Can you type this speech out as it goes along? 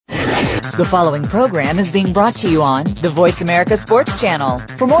The following program is being brought to you on the Voice America Sports Channel.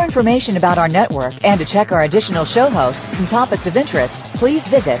 For more information about our network and to check our additional show hosts and topics of interest, please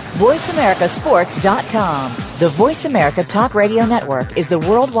visit voiceamericasports.com. The Voice America Talk Radio Network is the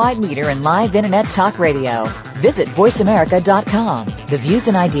worldwide leader in live Internet talk radio. Visit voiceamerica.com. The views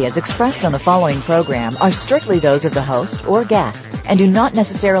and ideas expressed on the following program are strictly those of the host or guests and do not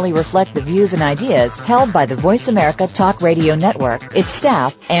necessarily reflect the views and ideas held by the Voice America Talk Radio Network, its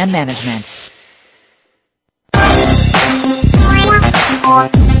staff, and management.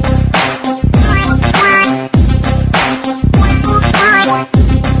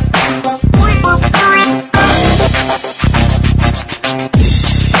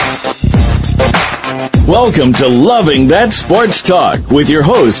 Welcome to Loving That Sports Talk with your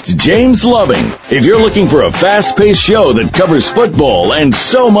host, James Loving. If you're looking for a fast-paced show that covers football and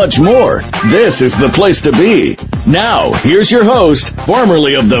so much more, this is the place to be. Now, here's your host,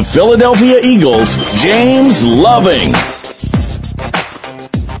 formerly of the Philadelphia Eagles, James Loving.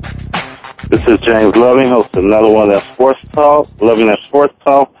 This is James Loving, host of another one of that Sports Talk, Loving That Sports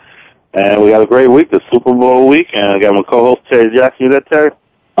Talk. And we got a great week, the Super Bowl week, and I got my co-host, Terry Jackson. You there, Terry?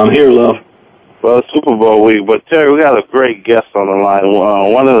 I'm here, love. Well, it's Super Bowl week, but Terry, we got a great guest on the line.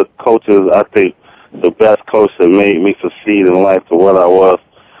 One of the coaches, I think, the best coach that made me succeed in life to what I was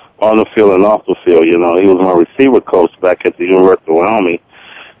on the field and off the field. You know, he was my receiver coach back at the University of Wyoming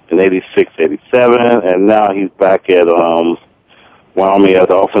in 86, 87, and now he's back at Wyoming as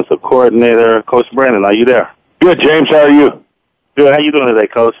the offensive coordinator. Coach Brandon, are you there? Good, James. How are you? Good. How you doing today,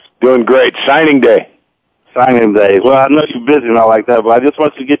 Coach? Doing great. Signing day. Signing day. Well, I know you're busy and all like that, but I just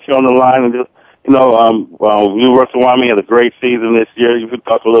want to get you on the line and just, you know, University of Wyoming had a great season this year. You could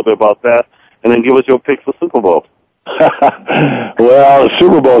talk a little bit about that, and then give us your picks for Super Bowl. Well, the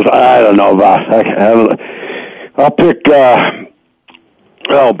Super Bowls, I don't know about. I'll pick. Oh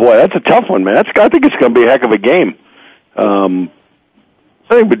boy, that's a tough one, man. I think it's going to be a heck of a game. I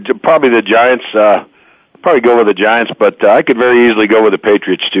think probably the Giants. Probably go with the Giants, but I could very easily go with the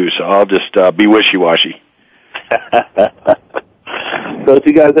Patriots too. So I'll just be wishy-washy. So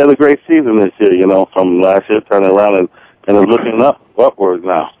you guys had a great season this year, you know, from last year, turning around and it's looking upward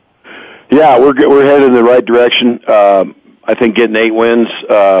now. Yeah, we're headed in the right direction. I think getting 8 wins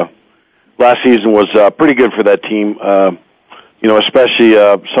last season was pretty good for that team. You know, especially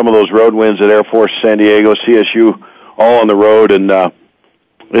some of those road wins at Air Force, San Diego, CSU, all on the road, and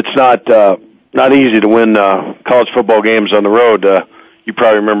it's not easy to win college football games on the road. You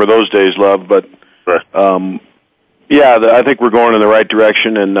probably remember those days, Love, but yeah, I think we're going in the right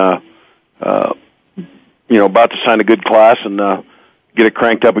direction, and you know, about to sign a good class and get it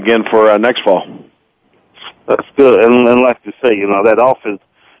cranked up again for next fall. That's good, and like you say, you know, that offense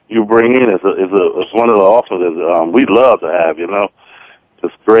you bring in is one of the offenses we'd love to have. You know,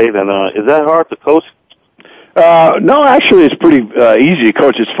 it's great, and is that hard to coach? No, actually, it's pretty easy to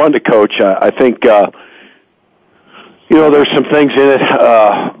coach. It's fun to coach. I think you know, there's some things in it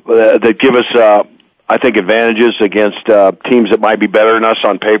that give us. I think advantages against teams that might be better than us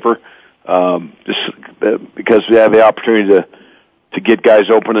on paper, just because we have the opportunity to get guys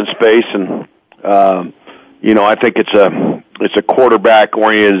open in space, and you know, I think it's a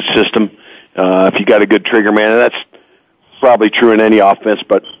quarterback-oriented system. If you got a good trigger man, and that's probably true in any offense,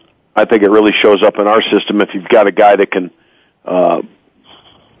 but I think it really shows up in our system if you've got a guy that can,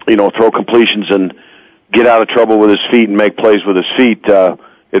 you know, throw completions and get out of trouble with his feet and make plays with his feet.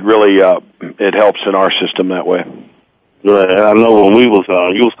 It really it helps in our system that way. Right, and I know when you was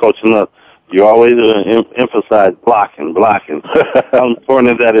coaching us, you always emphasize blocking. How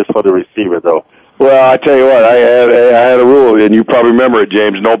important that is for the receiver, though. Well, I tell you what, I had a rule, and you probably remember it,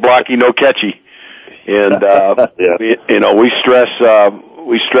 James. No blocky, no catchy. And yeah. You know, we stress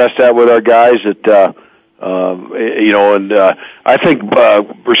that with our guys that you know, and I think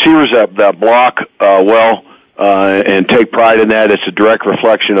receivers that block well. And take pride in that. It's a direct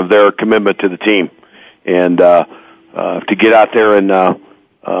reflection of their commitment to the team. And to get out there and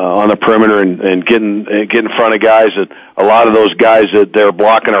on the perimeter and get in front of guys, that a lot of those guys that they're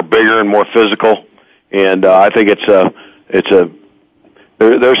blocking are bigger and more physical. And I think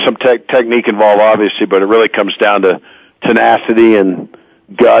there's some technique involved, obviously, but it really comes down to tenacity and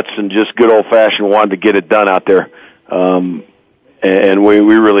guts and just good old-fashioned wanting to get it done out there. And we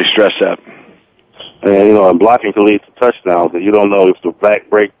really stress that. And, you know, and blocking can lead to touchdowns, and you don't know if the back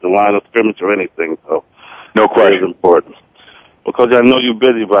breaks the line of scrimmage or anything. So, no question. It's important. Because I know you're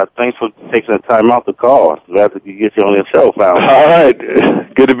busy, but thanks for taking the time out to call. Glad to get you on your show, pal. All right.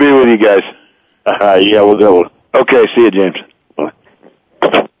 Good to be with you guys. Yeah, we'll go. Okay, see you, James.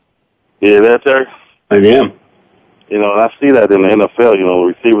 Yeah, that's Eric. I am. You know, and I see that in the NFL. You know,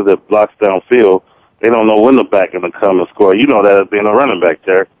 receivers that blocks downfield, they don't know when the back is going to come and score. You know that as being a running back,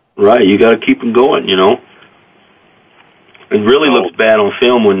 Terry. Right, you got to keep them going. You know, it really looks bad on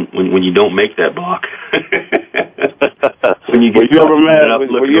film when you don't make that block. When you get were you ever mad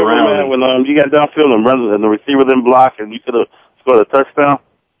when you got downfield and the receiver didn't block and you could have scored a touchdown?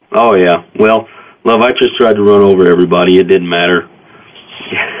 Oh yeah. Well, Love, I just tried to run over everybody. It didn't matter.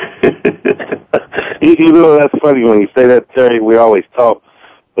 You know, that's funny when you say that, Terry. We always talk,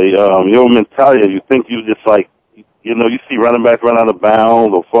 but your mentality, you think you just like, you know, you see running backs run out of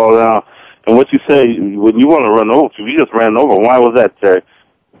bounds or fall down, and what you say when you want to run over, you just ran over. Why was that, Terry?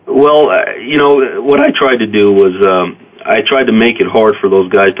 Well, you know, what I tried to do was I tried to make it hard for those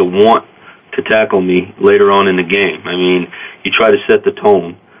guys to want to tackle me later on in the game. I mean, you try to set the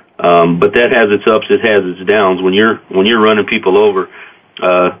tone, but that has its ups, it has its downs. When you're running people over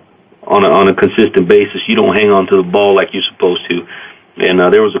on a consistent basis, you don't hang on to the ball like you're supposed to. And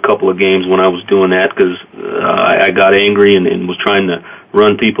there was a couple of games when I was doing that because I got angry and was trying to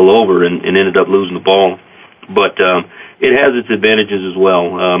run people over and ended up losing the ball. But it has its advantages as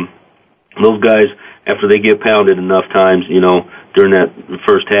well. Those guys, after they get pounded enough times, you know, during that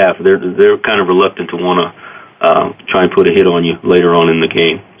first half, they're kind of reluctant to want to try and put a hit on you later on in the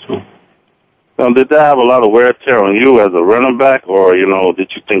game. So, did that have a lot of wear and tear on you as a running back, or you know,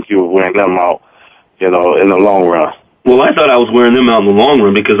 did you think you were wearing them out, you know, in the long run? Well, I thought I was wearing them out in the long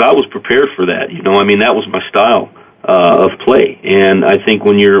run because I was prepared for that. You know, I mean, that was my style of play, and I think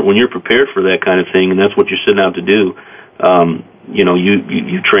when you're prepared for that kind of thing, and that's what you're setting out to do, you know,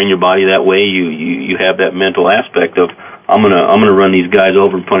 you train your body that way. You have that mental aspect of I'm gonna run these guys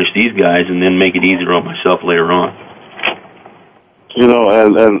over and punish these guys, and then make it easier on myself later on. You know,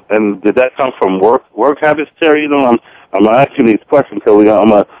 and did that come from work habits, Terry? You know, I'm gonna ask you these questions because I'm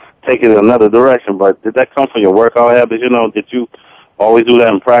gonna take it in another direction. But did that come from your workout habits? You know, did you always do that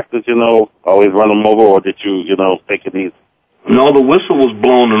in practice? You know, always run them over, or did you know, take it easy? No, the whistle was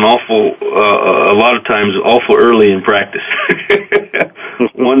blown a lot of times awful early in practice.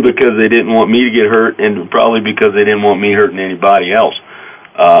 One, because they didn't want me to get hurt, and probably because they didn't want me hurting anybody else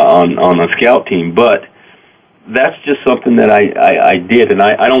on a scout team. But that's just something that I did, and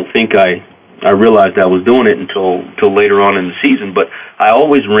I don't think I realized I was doing it until later on in the season. But I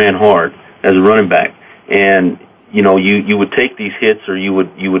always ran hard as a running back, and you know, you would take these hits, or you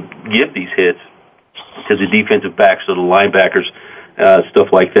would give these hits to the defensive backs or the linebackers, stuff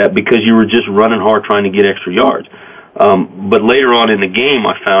like that, because you were just running hard trying to get extra yards. But later on in the game,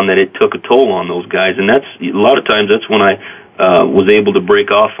 I found that it took a toll on those guys, and that's a lot of times that's when I was able to break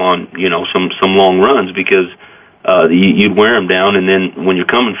off on, you know, some long runs, because you'd wear them down, and then when you're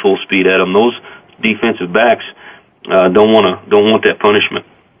coming full speed at them, those defensive backs don't want that punishment.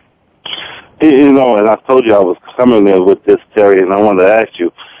 You know, and I told you I was coming there with this, Terry, and I wanted to ask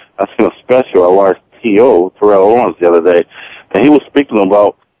you. I seen a special I watched T.O. Terrell Owens the other day, and he was speaking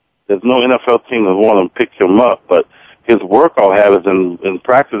about there's no NFL team that want to pick him up, but his workout habits and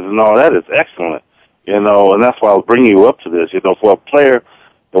practice and all that is excellent, you know, and that's why I was bringing you up to this. You know, for a player,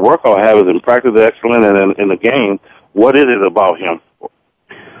 the workout habits and practice are excellent, and in the game, what is it about him?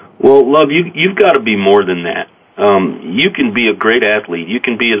 Well, Love, you've got to be more than that. You can be a great athlete. You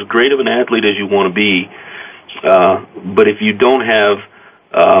can be as great of an athlete as you want to be, but if you don't have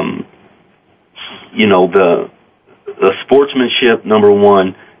you know, the sportsmanship, number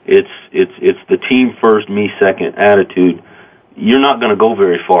one, it's the team first, me second attitude, you're not going to go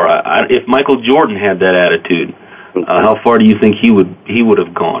very far. If Michael Jordan had that attitude, how far do you think he would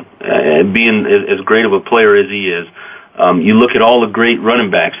have gone? Being as great of a player as he is, you look at all the great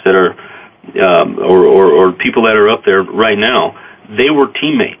running backs that are, or people that are up there right now. They were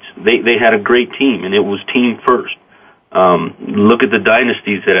teammates. They had a great team, and it was team first. Look at the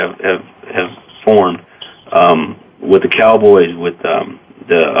dynasties that have formed with the Cowboys, with the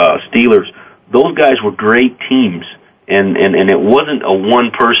Steelers. Those guys were great teams, and it wasn't a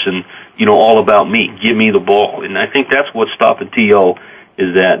one person, you know, all about me, give me the ball. And I think that's what's stopping T.O.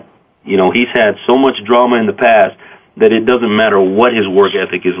 is that, you know, he's had so much drama in the past that it doesn't matter what his work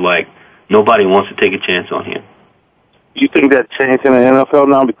ethic is like. Nobody wants to take a chance on him. You think that changed in the NFL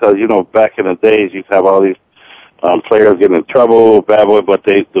now? Because, you know, back in the days, you have all these players getting in trouble, bad boy, but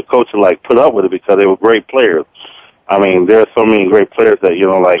the coaches like put up with it because they were great players. I mean, there are so many great players that, you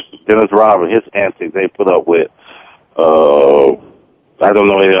know, like Dennis Rodman, his antics they put up with. I don't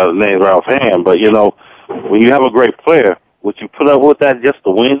know any other names right offhand, but, you know, when you have a great player, would you put up with that just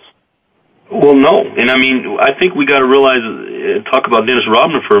to win? Well, no. And I mean, I think we got to realize, talk about Dennis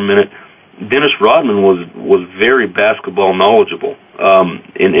Rodman for a minute. Dennis Rodman was very basketball knowledgeable, and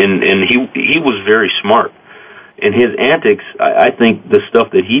he was very smart. And his antics, I think the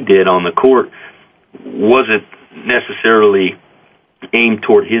stuff that he did on the court wasn't necessarily aimed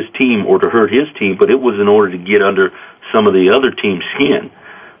toward his team or to hurt his team, but it was in order to get under some of the other team's skin.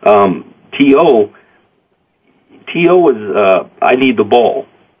 T.O. is, I need the ball.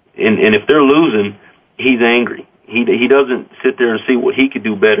 And if they're losing, he's angry. He doesn't sit there and see what he could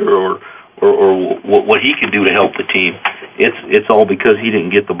do better or what he could do to help the team. It's all because he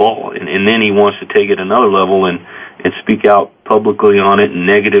didn't get the ball. And then he wants to take it another level and speak out publicly on it and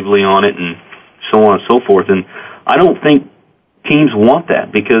negatively on it and so on and so forth. And I don't think teams want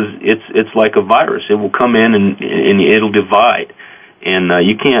that because it's like a virus. It will come in and it'll divide. And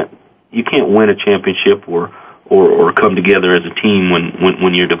you can't win a championship or come together as a team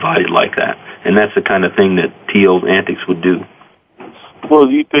when you're divided like that. And that's the kind of thing that T.O.'s antics would do. Well,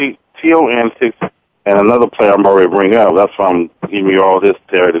 do you think T.O. antics, and another player I'm already bringing up, that's why I'm giving you all this,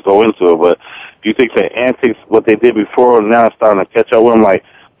 Terry, to go into it, but do you think the antics, what they did before, now it's starting to catch up with them, like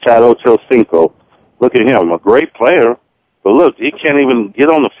Chad Ochocinco? Look at him, a great player, but look, he can't even get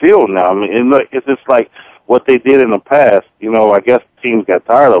on the field now. I mean, and look, it's just like what they did in the past. You know, I guess teams got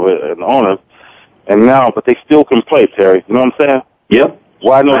tired of it and owners, and now, but they still can play, Terry. You know what I'm saying? Yep.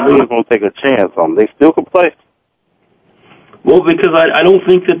 Why no team's going to take a chance on them? They still can play. Well, because I don't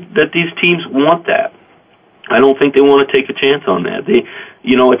think that these teams want that. I don't think they want to take a chance on that.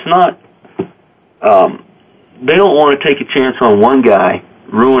 It's not. They don't want to take a chance on one guy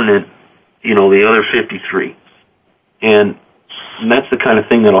ruining, the other 53, and that's the kind of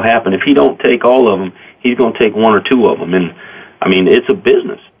thing that'll happen. If he don't take all of them, he's going to take one or two of them, and I mean it's a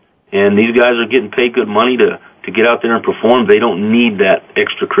business, and these guys are getting paid good money to get out there and perform. They don't need that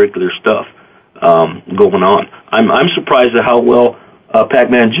extracurricular stuff going on. I'm surprised at how well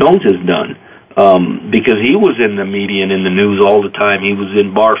Pac-Man Jones has done because he was in the media and in the news all the time. He was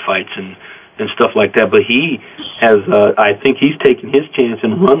in bar fights and stuff like that. But he has, I think he's taken his chance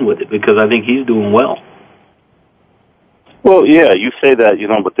and run with it because I think he's doing well. Well, yeah, you say that,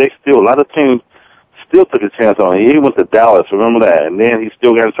 but they still, a lot of teams still took a chance on him. He went to Dallas, remember that? And then he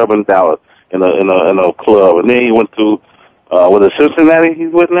still got in trouble in Dallas in a club. And then he went to, was it Cincinnati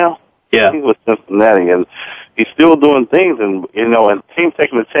he's with now? Yeah. He's with Cincinnati, and he's still doing things, and teams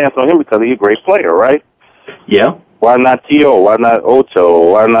taking a chance on him because he's a great player, right? Yeah. Why not T.O.? Why not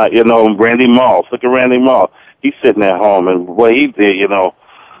Ocho? Why not, Randy Moss? Look at Randy Moss. He's sitting at home, and what he did,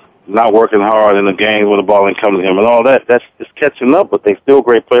 not working hard in the game when the ball ain't coming to him and all that, that's just catching up, but they still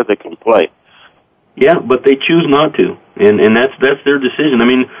great players that can play. Yeah, but they choose not to, and that's their decision. I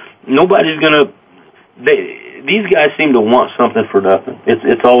mean, nobody's going to... These guys seem to want something for nothing.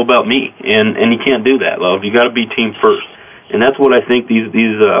 It's all about me, and you can't do that, love. You got to be team first, and that's what I think these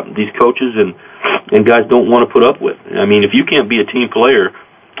coaches and guys don't want to put up with. I mean, if you can't be a team player,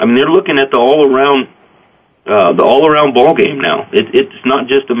 I mean, they're looking at the all around ball game now. It's not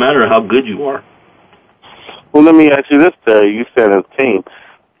just a matter of how good you are. Well, let me ask you this, Terry. You said as a team,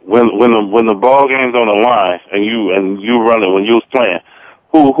 when the ball game's on the line and you run it when you was playing,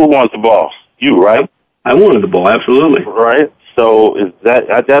 who wants the ball? You, right? I wanted the ball, absolutely. Right. So is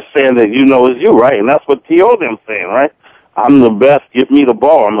that's saying that it's you, right? And that's what T.O. them saying, right? I'm the best. Give me the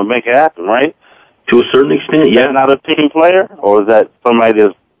ball. I'm gonna make it happen, right? To a certain extent, yeah. Is that not a team player, or is that somebody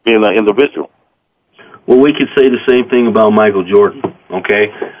that's being an individual? Well, we could say the same thing about Michael Jordan,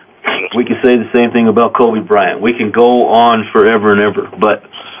 okay? We can say the same thing about Kobe Bryant. We can go on forever and ever. But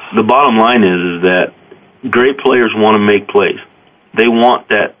the bottom line is that great players want to make plays. They want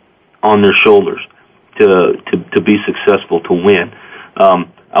that on their shoulders to be successful, to win.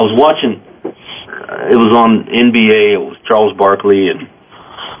 I was watching, it was on NBA, it was Charles Barkley and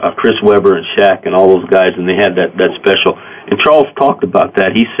Chris Webber and Shaq and all those guys, and they had that special. And Charles talked about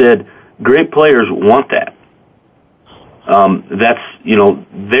that. He said, great players want that. That's,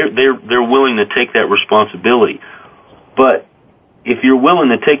 they're willing to take that responsibility. But if you're willing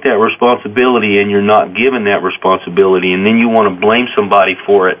to take that responsibility and you're not given that responsibility and then you want to blame somebody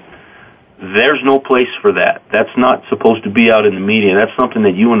for it, there's no place for that. That's not supposed to be out in the media. That's something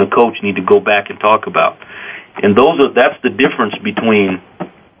that you and the coach need to go back and talk about. And that's the difference between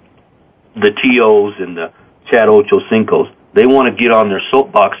the T.O.s and the Chad Ochocincos. They want to get on their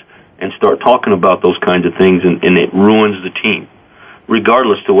soapbox and start talking about those kinds of things, and it ruins the team.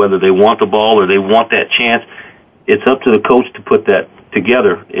 Regardless to whether they want the ball or they want that chance, it's up to the coach to put that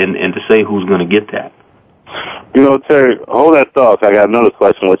together and to say who's going to get that. Terry, hold that thought. I got another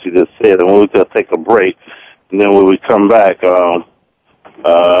question, what you just said, and we'll just take a break. And then when we come back, I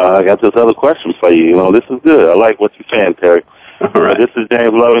got this other question for you. This is good. I like what you're saying, Terry. All right. This is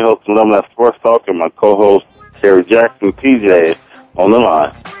James Loving, host of Alumni Sports Talk, and my co-host, Terry Jackson, TJ, on the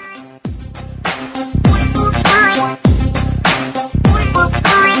line.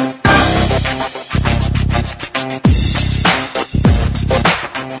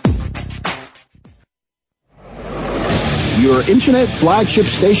 internet flagship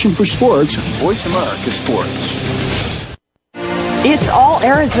station for sports, Voice America Sports. It's all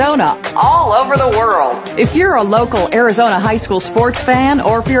Arizona, all over the world. If you're a local Arizona high school sports fan,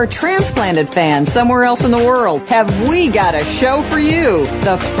 or if you're a transplanted fan somewhere else in the world, have we got a show for you.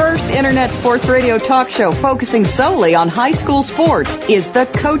 The first internet sports radio talk show focusing solely on high school sports is the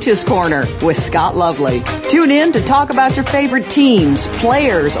Coach's Corner with Scott Lovely. Tune in to talk about your favorite teams,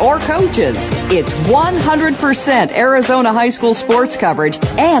 players, or coaches. It's 100% Arizona high school sports coverage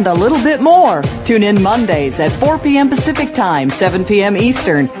and a little bit more. Tune in Mondays at 4 p.m. Pacific Time, 7 p.m.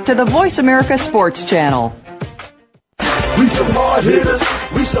 Eastern to the Voice America Sports Channel. We some hard hitters.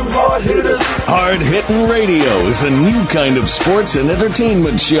 We some hard hitters. Hard Hittin' Radio is a new kind of sports and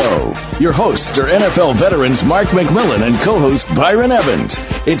entertainment show. Your hosts are NFL veterans Mark McMillan and co-host Byron Evans.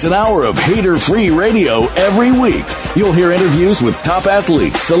 It's an hour of hater-free radio every week. You'll hear interviews with top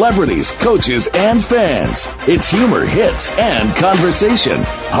athletes, celebrities, coaches, and fans. It's humor, hits, and conversation.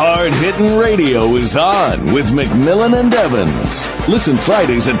 Hard Hittin' Radio is on with McMillan and Evans. Listen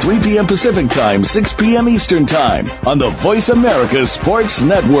Fridays at 3 p.m. Pacific Time, 6 p.m. Eastern Time on the Voice America Sports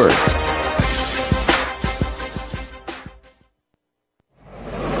Network.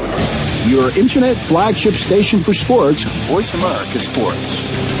 Your internet flagship station for sports, Voice America Sports.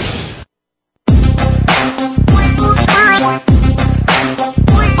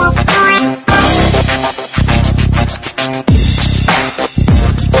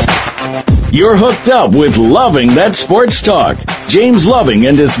 You're hooked up with Loving That Sports Talk. James Loving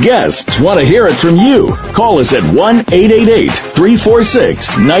and his guests want to hear it from you. Call us at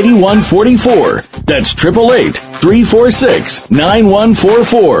 1-888-346-9144. That's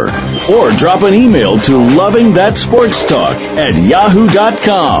 888-346-9144. Or drop an email to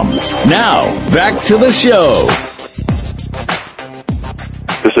lovingthatsportstalk@yahoo.com. Now, back to the show.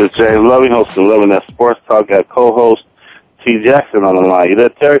 This is James Loving, host of Loving That Sports Talk. Got co-host T. Jackson on the line. You there,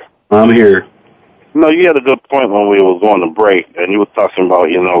 Terry? I'm here. No, you had a good point when we was going to break, and you were talking about,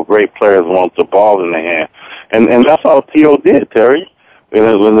 great players want the ball in their hand. And that's all T.O. did, Terry. In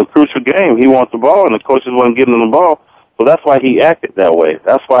the crucial game, he wants the ball, and the coaches wasn't giving him the ball. So that's why he acted that way.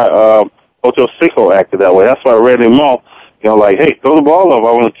 That's why Coach Osico acted that way. That's why Randy Moss, hey, throw the ball up.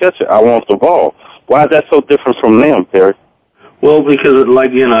 I want to catch it. I want the ball. Why is that so different from them, Terry? Well, because,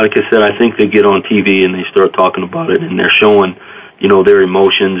 like I said, I think they get on TV and they start talking about it, and they're showing their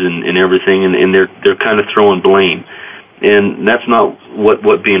emotions and everything, and they're kind of throwing blame. And that's not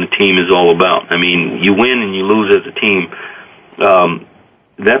what being a team is all about. I mean, you win and you lose as a team.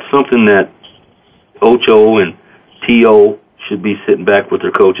 That's something that Ocho and T.O. should be sitting back with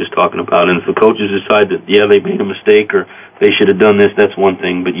their coaches talking about. And if the coaches decide that, they made a mistake or they should have done this, that's one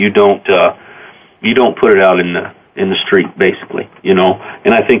thing. But you don't put it out in the street, basically,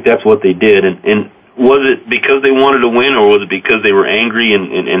 And I think that's what they did. And was it because they wanted to win, or was it because they were angry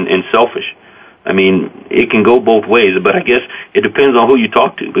and selfish? I mean, it can go both ways, but I guess it depends on who you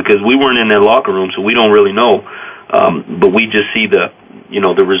talk to, because we weren't in that locker room, so we don't really know. But we just see the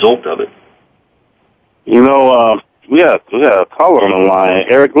result of it. We got a caller on the line.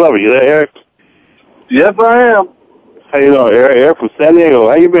 Eric Glover, you there, Eric? Yes, I am. How you doing, Eric? Eric from San Diego.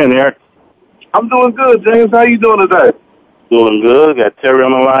 How you been, Eric? I'm doing good, James. How you doing today? Doing good. Got Terry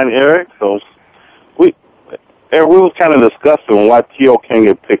on the line, Eric. So Eric, we was kind of discussing why T.O. can't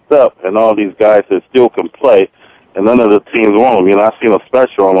get picked up, and all these guys that still can play, and none of the teams want him. I seen a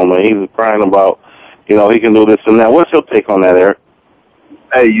special on him, and he's crying about, he can do this and that. What's your take on that, Eric?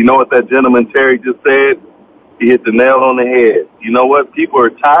 Hey, you know what that gentleman Terry just said? He hit the nail on the head. You know what? People are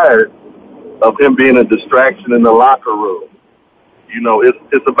tired of him being a distraction in the locker room.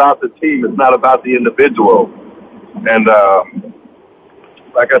 It's about the team. It's not about the individual. And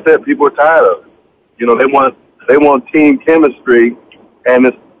like I said, people are tired of it. They want team chemistry, and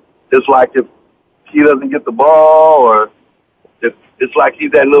it's like if he doesn't get the ball, or if it's like he's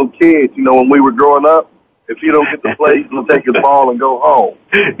that little kid, when we were growing up, if he don't get the play, he's going to take his ball and go home.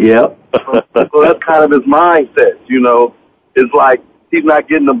 Yeah. So that's kind of his mindset, It's like he's not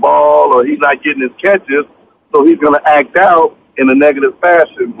getting the ball or he's not getting his catches, so he's going to act out in a negative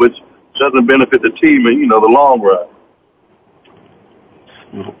fashion, which doesn't benefit the team in, the long run.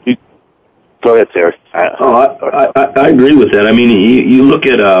 Go ahead, Terry. I agree with that. I mean, you look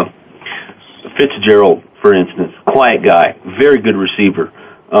at Fitzgerald, for instance, quiet guy, very good receiver.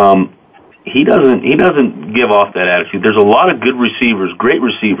 He doesn't give off that attitude. There's a lot of good receivers, great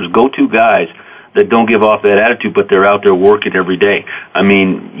receivers, go-to guys that don't give off that attitude, but they're out there working every day. I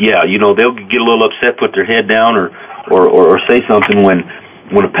mean, they'll get a little upset, put their head down, or say something when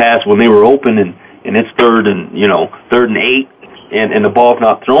they were open and it's third and 8. and the ball's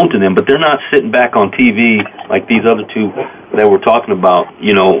not thrown to them, but they're not sitting back on TV like these other two that we're talking about,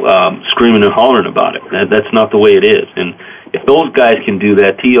 screaming and hollering about it. That's not the way it is. And if those guys can do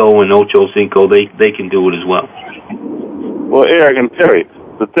that, T.O. and Ocho Cinco, they can do it as well. Well, Eric and Terry,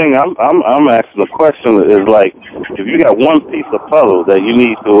 the thing I'm asking the question is like, if you got one piece of puzzle that you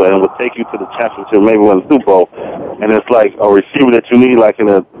need to, and it would take you to the championship, maybe win the Super Bowl, and it's like a receiver that you need, like in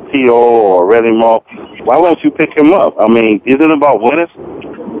a T.O. or Randy Moss, why won't you pick him up? I mean, isn't it about winning?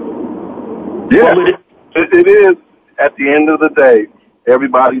 Yeah, it is. At the end of the day,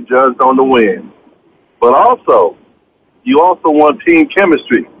 everybody's judged on the win. But also, you also want team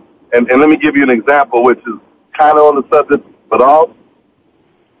chemistry. And let me give you an example, which is kind of on the subject, but all.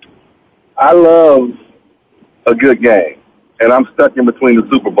 I love a good game, and I'm stuck in between the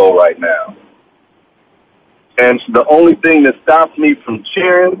Super Bowl right now. And the only thing that stops me from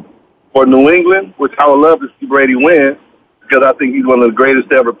cheering for New England, which I would love to see Brady win, because I think he's one of the greatest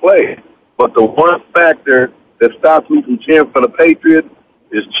to ever play. But the one factor that stops me from cheering for the Patriots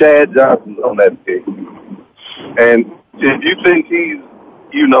is Chad Johnson on that team. And if you think he's,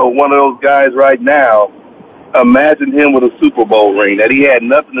 one of those guys right now, imagine him with a Super Bowl ring that he had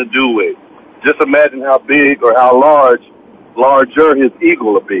nothing to do with. Just imagine how big or how larger his ego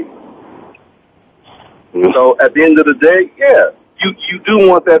will be. So at the end of the day, yeah, you do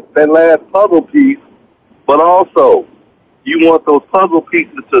want that last puzzle piece, but also you want those puzzle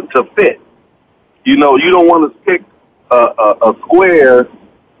pieces to fit. You don't want to stick a square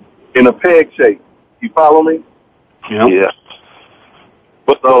in a peg shape. You follow me? Yeah.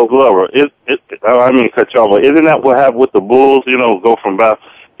 But so, Glover, I mean, cut you off, but isn't that what happened with the Bulls? Go from about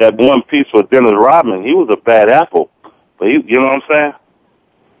that one piece with Dennis Rodman. He was a bad apple, but you know what I'm saying?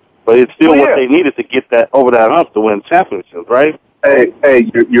 But it's still what they needed to get that over that hump to win championships, right? Hey,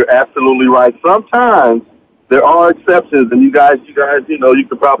 you're absolutely right. Sometimes there are exceptions, and you guys, you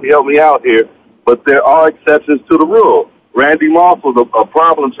could probably help me out here, but there are exceptions to the rule. Randy Moss was a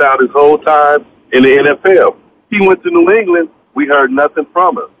problem child his whole time in the NFL. He went to New England. We heard nothing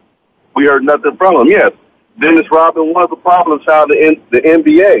from him. Yes, Dennis Rodman was a problem child in the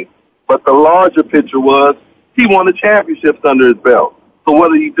NBA, but the larger picture was he won the championships under his belt. So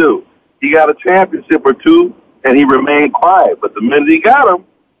what did he do? He got a championship or two, and he remained quiet. But the minute he got them,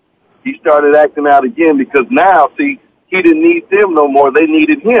 he started acting out again because now, see, he didn't need them no more. They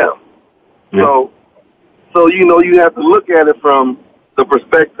needed him. Yeah. So you have to look at it from the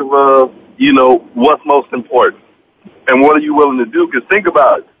perspective of, what's most important. And what are you willing to do? Because think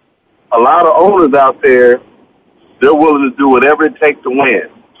about it. A lot of owners out there, they're willing to do whatever it takes to win,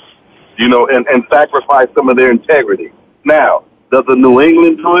 and sacrifice some of their integrity. Now, does the New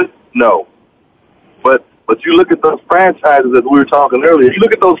England do it? No. But you look at those franchises that we were talking earlier. You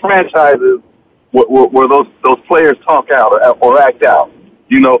look at those franchises where those players talk out or act out.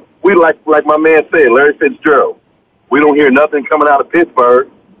 We like my man said, Larry Fitzgerald. We don't hear nothing coming out of Pittsburgh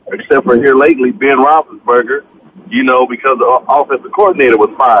except for here lately Ben Roethlisberger. Because the offensive coordinator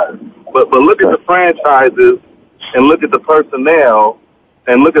was fired. But look at the franchises and look at the personnel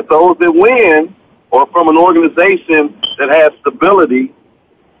and look at those that win or from an organization that has stability.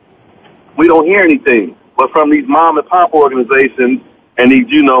 We don't hear anything. But from these mom and pop organizations and these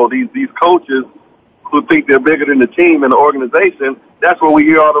coaches who think they're bigger than the team and the organization, that's where we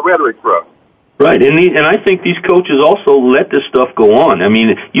hear all the rhetoric from. Right, and I think these coaches also let this stuff go on. I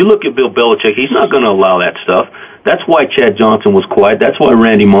mean, you look at Bill Belichick, he's not going to allow that stuff. That's why Chad Johnson was quiet. That's why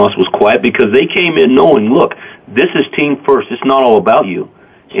Randy Moss was quiet, because they came in knowing, look, this is team first. It's not all about you.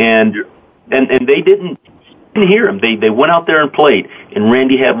 And they didn't hear him. They went out there and played, and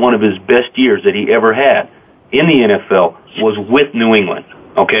Randy had one of his best years that he ever had in the NFL was with New England,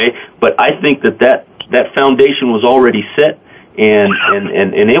 okay? But I think that foundation was already set, and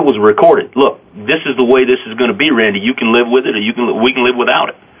it was recorded. Look, this is the way this is going to be, Randy. You can live with it, or we can live without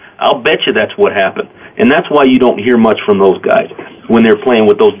it. I'll bet you that's what happened. And that's why you don't hear much from those guys when they're playing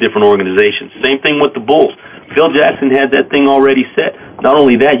with those different organizations. Same thing with the Bulls. Phil Jackson had that thing already set. Not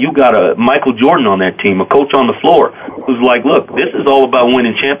only that, you got a Michael Jordan on that team, a coach on the floor, who's like, look, this is all about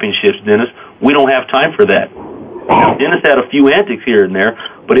winning championships, Dennis. We don't have time for that. Now, Dennis had a few antics here and there,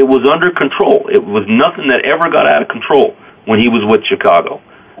 but it was under control. It was nothing that ever got out of control when he was with Chicago.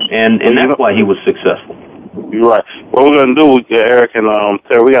 And that's why he was successful. You're right. What we're going to do, Eric and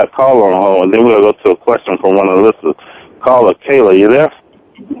Terry, we got a caller on hold, and then we're going to go to a question from one of the listeners. Caller, Kayla, you there?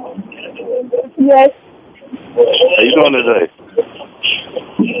 Yes. How you doing today?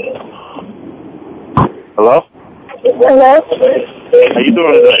 Hello? Hello? How you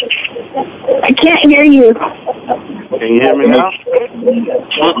doing today? I can't hear you. Can you hear me now?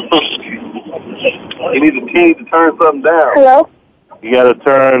 You need to turn something down. Hello? You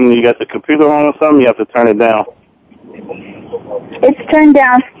got the computer on or something? You have to turn it down. It's turned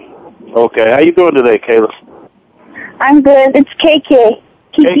down. Okay. How you doing today, Kayla? I'm good. It's KK.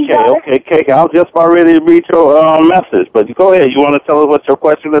 Okay, KK. I was just about ready to read your message, but go ahead. You want to tell us what's your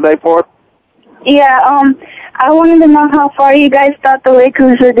question today for? Yeah, I wanted to know how far you guys thought the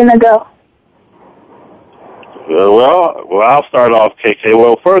Lakers were going to go. Well, I'll start off, KK.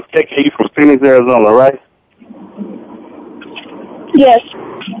 Well, first, KK, you from Phoenix, Arizona, right? Yes.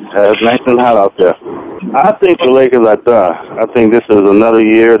 It's nice and hot out there. I think the Lakers are done. I think this is another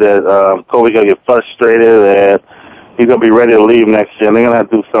year that Kobe going to get frustrated and he's going to be ready to leave next year. And they're going to have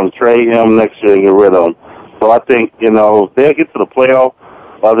to do something, trade him next year and get rid of him. So I think, they'll get to the playoff.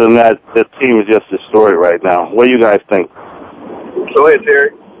 Other than that, this team is just destroyed right now. What do you guys think? Go ahead,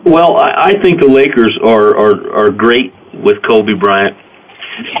 Terry. Well, I think the Lakers are great with Kobe Bryant.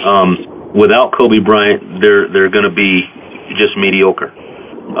 Without Kobe Bryant, they're going to be just mediocre.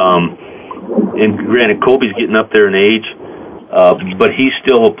 And granted, Kobe's getting up there in age, but he's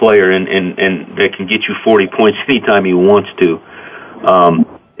still a player and that can get you 40 points anytime he wants to.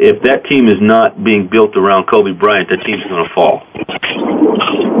 If that team is not being built around Kobe Bryant, that team's going to fall.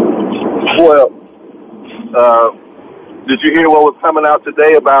 Well, did you hear what was coming out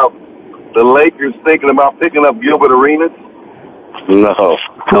today about the Lakers thinking about picking up Gilbert Arenas? No,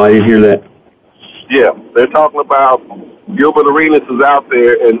 I didn't hear that. Yeah, they're talking about Gilbert Arenas is out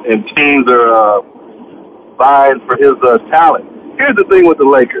there and teams are vying for his talent. Here's the thing with the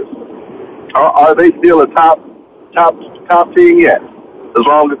Lakers. Are they still a top team? Yes, as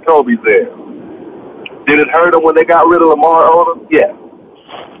long as Kobe's there. Did it hurt them when they got rid of Lamar Odom? Yes.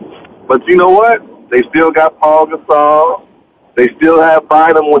 But you know what? They still got Paul Gasol. They still have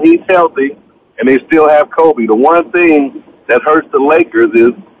Bynum when he's healthy, and they still have Kobe. The one thing that hurts the Lakers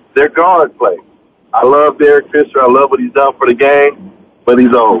is their guard play. I love Derek Fisher. I love what he's done for the game, but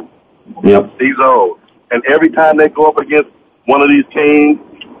he's old. Yep. He's old. And every time they go up against one of these teams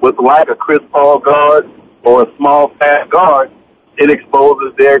with like a Chris Paul guard or a small, fast guard, it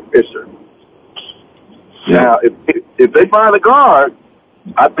exposes Derek Fisher. Yep. Now, if they find a guard,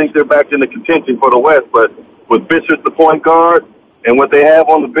 I think they're back in the contention for the West. But with Fisher as the point guard and what they have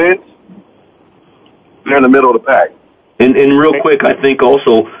on the bench, they're in the middle of the pack. And real quick, I think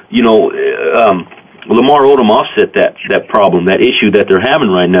also, Lamar Odom offset that problem, that issue that they're having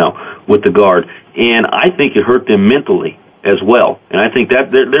right now with the guard. And I think it hurt them mentally as well. And I think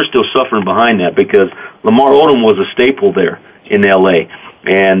that they're still suffering behind that because Lamar Odom was a staple there in L.A.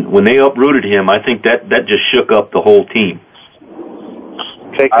 And when they uprooted him, I think that just shook up the whole team.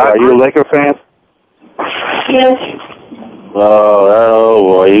 Are you a Laker fan? Yes. Oh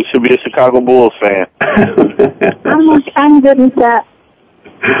boy, you should be a Chicago Bulls fan. I'm good with that.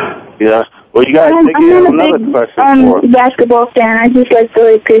 Yeah. Well, you guys think you have another question for us. I'm a big basketball fan. I just like the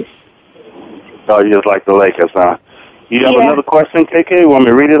Lakers. Oh, you just like the Lakers, huh? You have another question, KK? You want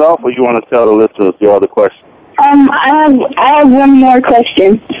me to read it off, or you want to tell the listeners your other question? I have one more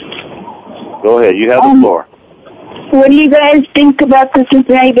question. Go ahead. You have the floor. What do you guys think about the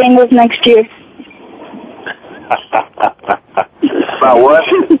Cincinnati Bengals next year? About what?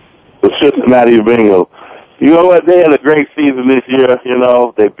 The Cincinnati Bengals. You know what? They had a great season this year.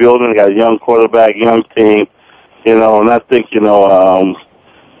 They're building. They got a young quarterback, young team. And I think,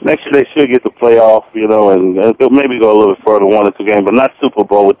 next year they should get the playoff, and maybe go a little bit further, 1 or 2 games, but not Super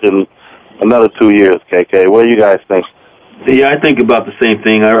Bowl within another 2 years, KK. What do you guys think? Yeah, I think about the same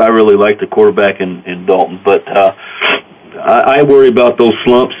thing. I really like the quarterback in Dalton, but I worry about those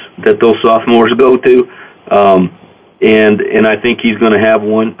slumps that those sophomores go to, and I think he's going to have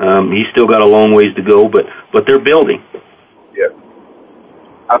one. He's still got a long ways to go, but they're building. Yeah,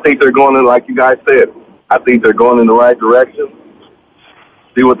 I think they're going in, like you guys said. I think they're going in the right direction.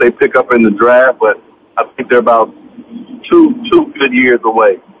 See what they pick up in the draft, but I think they're about two good years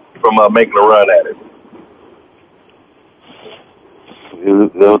away from making a run at it.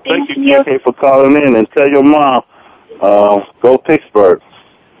 Thank you, KK, for calling in, and tell your mom, go Pittsburgh.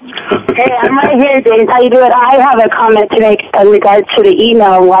 Hey, I'm right here, James. How you doing? I have a comment to make in regards to the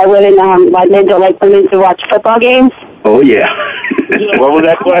email. Why men don't like women to watch football games? Oh, yeah. What was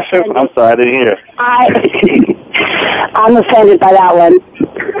that question? I'm sorry, I didn't hear. I'm offended by that one.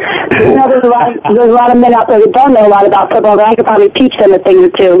 There's a lot of men out there that don't know a lot about football, but I could probably teach them a thing or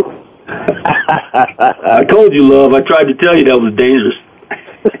two. I told you, love. I tried to tell you that was dangerous.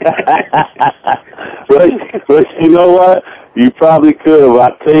 But you know what? You probably could have. I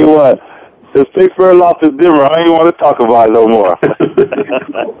tell you what, since Pittsburgh lost to Denver, I don't even want to talk about it no more.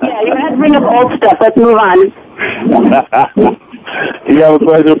 Yeah, you have to bring up old stuff. Let's move on. You have a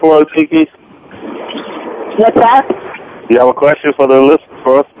question for us, Tiki? What's that? You have a question for the listeners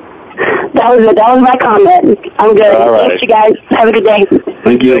for us? That was it. That was my comment. I'm good. All right. Thanks, you guys. Have a good day.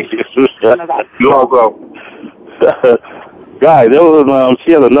 Thank you. Bye-bye. You also. Guy, there was,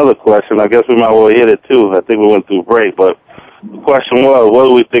 she had another question. I guess we might well hit it, too. I think we went through break, but the question was, what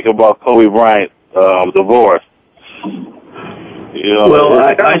do we think about Kobe Bryant divorce? You know, well,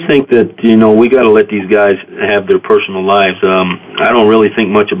 I think that, you know, we got to let these guys have their personal lives. I don't really think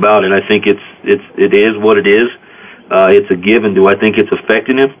much about it. I think it is what it is. It's a given. Do I think it's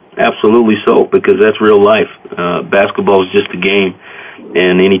affecting him? Absolutely so, because that's real life. Basketball is just a game,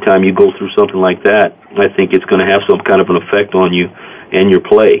 and anytime you go through something like that, I think it's going to have some kind of an effect on you and your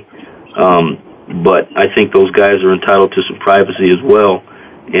play. But I think those guys are entitled to some privacy as well,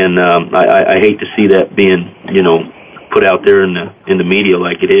 and I hate to see that being, you know, put out there in the media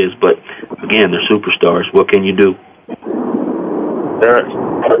like it is. But again, they're superstars. What can you do? Eric,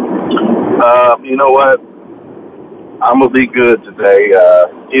 you know what? I'm gonna be good today.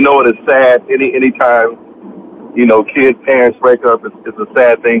 You know what? It's sad. Anytime, you know, parents break up, it's a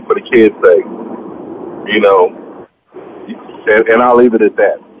sad thing for the kids' sake. You know, and I'll leave it at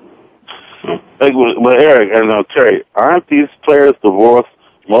that. But Eric and Terry, aren't these players divorced?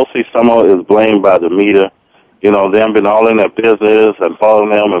 Mostly some of it is blamed by the media. You know, them been all in their business and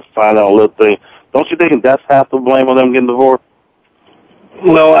following them and finding out little things. Don't you think that's half the blame of them getting divorced?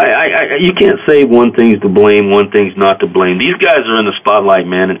 Well, you can't say one thing's to blame, one thing's not to blame. These guys are in the spotlight,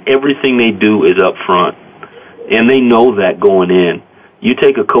 man, and everything they do is up front. And they know that going in. You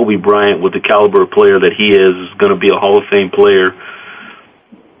take a Kobe Bryant with the caliber of player that he is going to be a Hall of Fame player.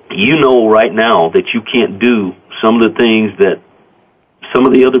 You know right now that you can't do some of the things that some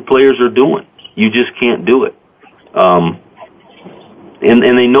of the other players are doing. You just can't do it. And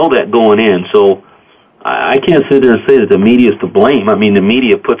they know that going in. So I can't sit there and say that the media is to blame. I mean, the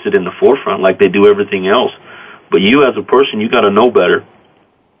media puts it in the forefront like they do everything else. But you as a person, you got to know better.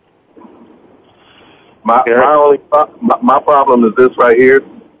 My problem is this right here.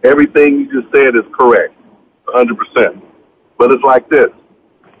 Everything you just said is correct, 100%. But it's like this.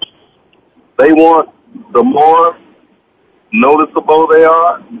 They want, the more noticeable they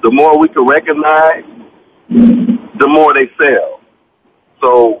are, the more we can recognize, the more they sell.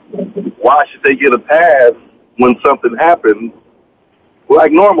 So why should they get a pass when something happens?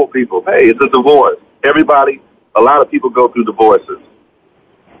 Like normal people, hey, it's a divorce. A lot of people go through divorces.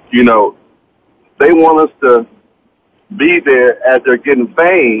 You know, they want us to be there as they're getting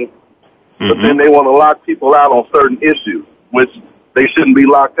fame, but then they want to lock people out on certain issues, which they shouldn't be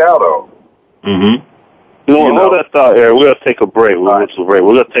locked out on. You know, hold that thought, Eric. We're going to take a break. We're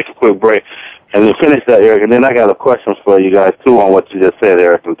going to take a quick break. And to finish that, Eric, and then I got a question for you guys, too, on what you just said,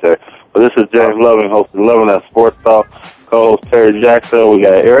 Eric and Terry. But this is James Loving, host of Loving That Sports Talk, co-host Terry Jackson. We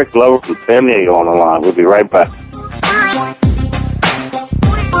got Eric Glover from San Diego on the line. We'll be right back.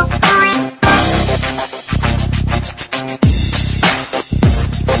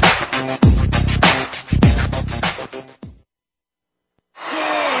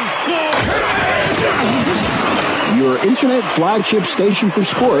 Your internet flagship station for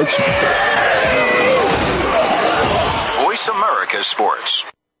sports. Voice America Sports.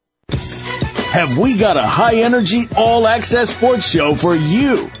 Have we got a high-energy, all-access sports show for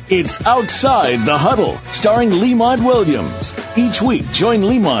you? It's Outside the Huddle, starring Lemont Williams. Each week, join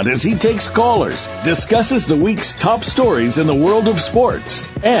Lemont as he takes callers, discusses the week's top stories in the world of sports,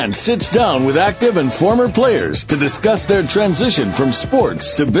 and sits down with active and former players to discuss their transition from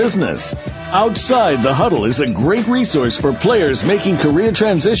sports to business. Outside the Huddle is a great resource for players making career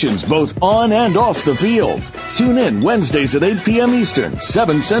transitions both on and off the field. Tune in Wednesdays at 8 p.m. Eastern,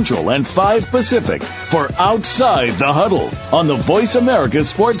 7 Central, and 5 Pacific for Outside the Huddle on the Voice America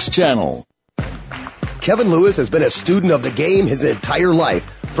Sports Channel. Kevin Lewis has been a student of the game his entire life,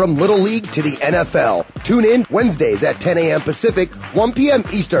 from Little League to the NFL. Tune in Wednesdays at 10 a.m. Pacific, 1 p.m.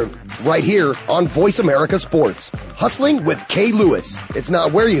 Eastern, right here on Voice America Sports. Hustling with K. Lewis. It's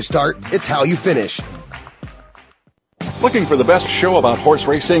not where you start, it's how you finish. Looking for the best show about horse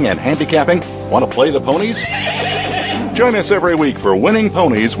racing and handicapping? Want to play the ponies? Join us every week for Winning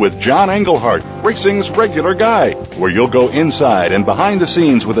Ponies with John Englehart, racing's regular guy, where you'll go inside and behind the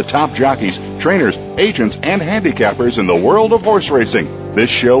scenes with the top jockeys, trainers, agents, and handicappers in the world of horse racing. This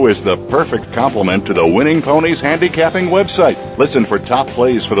show is the perfect complement to the Winning Ponies handicapping website. Listen for top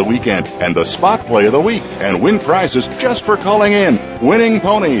plays for the weekend and the spot play of the week, and win prizes just for calling in. Winning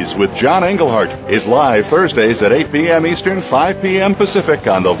Ponies with John Englehart is live Thursdays at 8 p.m. Eastern, 5 p.m. Pacific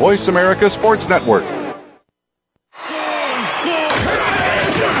on the Voice America Sports Network.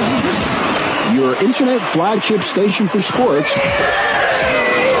 Your internet flagship station for sports.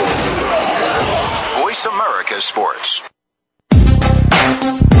 Voice America Sports.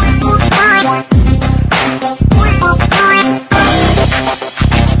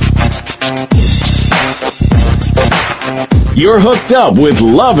 You're hooked up with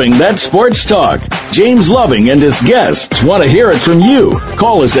Loving That Sports Talk. James Loving and his guests want to hear it from you.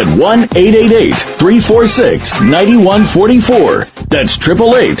 Call us at 1-888-346-9144. That's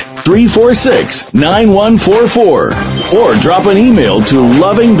 888-346-9144. Or drop an email to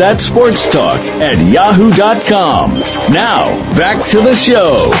lovingthatsportstalk@yahoo.com. Now, back to the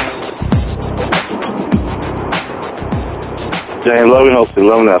show. James Loving, host of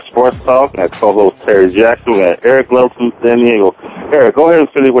Loving That Sports Talk, and co-host Terry Jackson. We got Eric Love from San Diego. Eric, go ahead and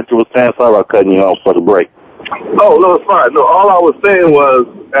finish what you were saying. Sorry about cutting you off for the break. Oh, no, it's fine. No, all I was saying was,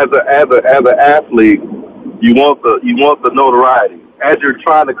 as an athlete, you want the notoriety. As you're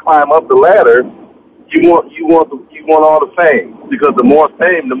trying to climb up the ladder, you want all the fame, because the more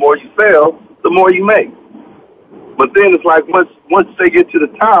fame, the more you sell, the more you make. But then it's like once they get to the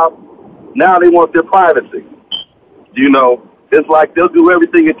top, now they want their privacy. You know, it's like they'll do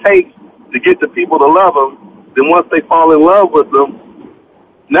everything it takes to get the people to love them. Then once they fall in love with them,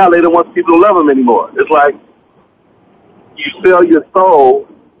 now they don't want people to love them anymore. It's like you sell your soul,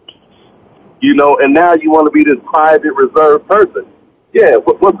 you know, and now you want to be this private, reserved person. Yeah,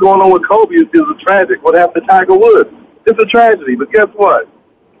 what's going on with Kobe is a tragic. What happened to Tiger Woods? It's a tragedy, but guess what?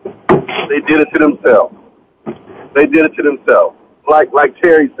 They did it to themselves. They did it to themselves. Like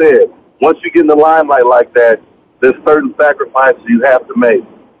Terry said, once you get in the limelight like that, there's certain sacrifices you have to make.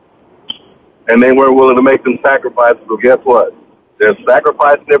 And they weren't willing to make them sacrifices, so guess what? They're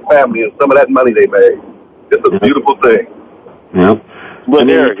sacrificing their family and some of that money they made. It's a beautiful thing. Yeah. But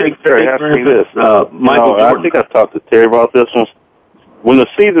Eric, ask me this. Michael Jordan. I think I talked to Terry about this one. When the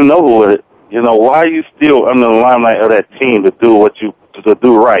season's over with it, you know, why are you still under the limelight of that team to do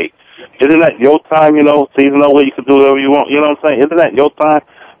right? Isn't that your time, you know, season over, you can do whatever you want, you know what I'm saying? Isn't that your time?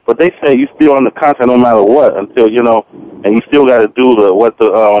 But they say you still on the contract no matter what until, you know, and you still got to do what the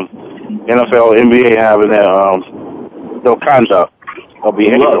NFL, NBA have in their conduct of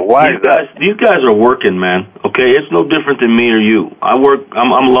behavior. Why is that? These guys are working, man, okay? It's no different than me or you. I'm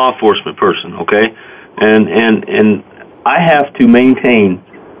a law enforcement person, okay? And I have to maintain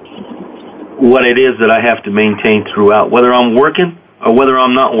what it is that I have to maintain throughout, whether I'm working or whether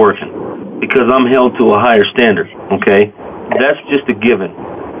I'm not working, because I'm held to a higher standard, okay? That's just a given.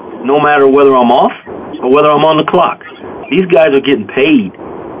 No matter whether I'm off or whether I'm on the clock. These guys are getting paid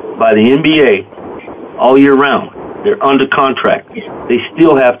by the NBA all year round. They're under contract. They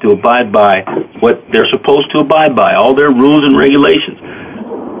still have to abide by what they're supposed to abide by, all their rules and regulations.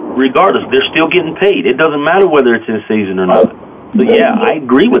 Regardless, they're still getting paid. It doesn't matter whether it's in season or not. So, yeah, I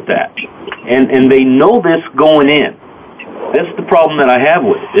agree with that. And they know this going in. That's the problem that I have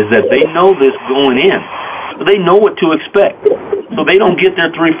with it, is that they know this going in. So they know what to expect. So they don't get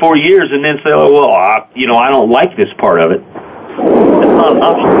there 3-4 years and then say, oh, well, I don't like this part of it. That's not an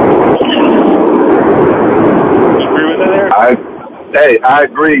option. You agree with that, Eric? I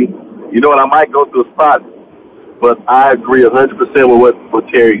agree. You know what, I might go through a spot, but I agree 100% with what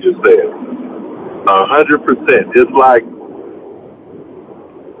Terry just said. 100%. It's like,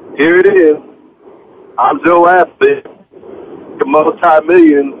 here it is. I'm Joe Aston,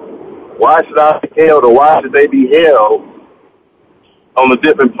 multi-million. Why should I be held, or why should they be held on a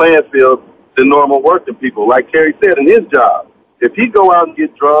different playing field than normal working people? Like Terry said, in his job, if he go out and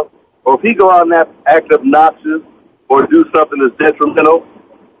get drunk, or if he go out and act obnoxious, or do something that's detrimental,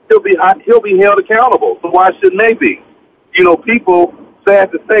 he'll be held accountable. So why shouldn't they be? You know, people,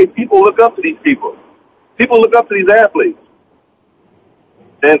 sad to say, people look up to these people. People look up to these athletes.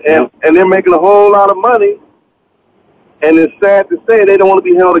 And they're making a whole lot of money. And it's sad to say they don't want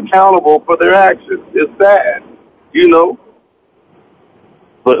to be held accountable for their actions. It's sad, you know.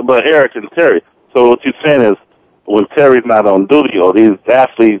 But Eric and Terry, so what you're saying is when Terry's not on duty or these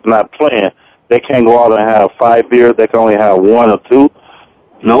athletes not playing, they can't go out and have 5 beers. They can only have 1 or 2.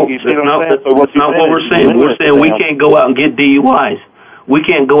 No, that's not what we're saying. We're saying we can't go out and get DUIs. We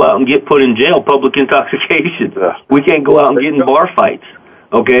can't go out and get put in jail, public intoxication. We can't go out and get in bar fights,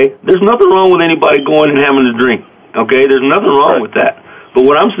 okay? There's nothing wrong with anybody going and having a drink, okay? There's nothing wrong with that. But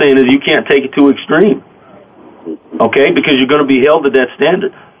what I'm saying is you can't take it too extreme, okay, because you're going to be held to that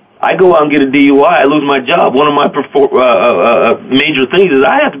standard. I go out and get a DUI, I lose my job. One of my major things is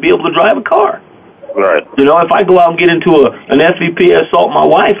I have to be able to drive a car. Right. You know, if I go out and get into an FVP, assault my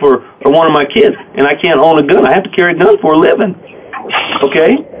wife or one of my kids, and I can't own a gun, I have to carry a gun for a living.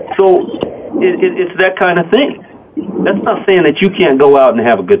 Okay? So it's that kind of thing. That's not saying that you can't go out and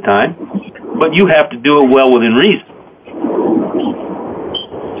have a good time, but you have to do it well within reason.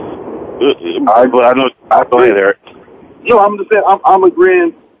 I know. I go ahead, Eric. No, I'm just saying, I'm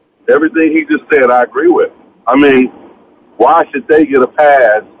agreeing. Everything he just said, I agree with. I mean, why should they get a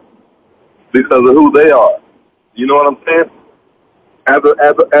pass because of who they are? You know what I'm saying?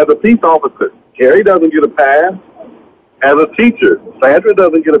 As a peace officer, Terry doesn't get a pass. As a teacher, Sandra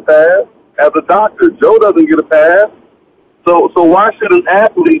doesn't get a pass. As a doctor, Joe doesn't get a pass. So why should an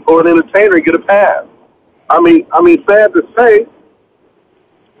athlete or an entertainer get a pass? I mean, sad to say,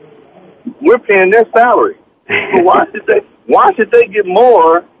 we're paying their salary. So why should they get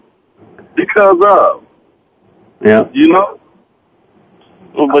more because of? Yeah. You know?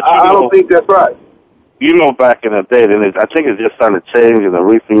 Well, but I don't think that's right. You know, back in the day, and I think it's just starting to change in the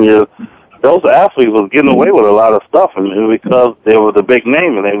recent years. Those athletes was getting away with a lot of stuff, and because they were the big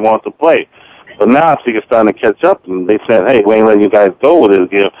name and they wanted to play. But now I think it's starting to catch up, and they said, "Hey, we ain't letting you guys go with this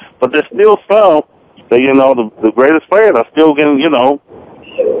game." But there's still some that the greatest players are still getting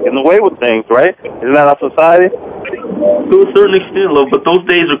away with things, right? Isn't that our society? To a certain extent, Love, but those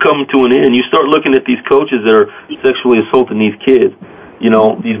days are coming to an end. You start looking at these coaches that are sexually assaulting these kids.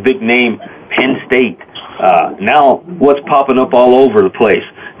 These big name Penn State. Now, what's popping up all over the place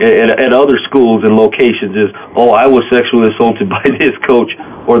at other schools and locations is, I was sexually assaulted by this coach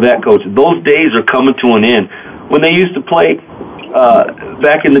or that coach. Those days are coming to an end. When they used to play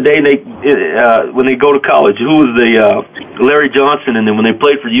back in the day, when they go to college, who was the Larry Johnson, and then when they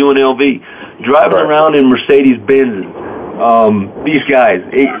played for UNLV, driving around in Mercedes-Benz, these guys,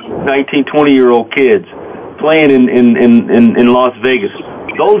 19, 20-year-old kids, playing in Las Vegas.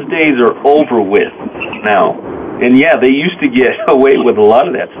 Those days are over with now. And, yeah, they used to get away with a lot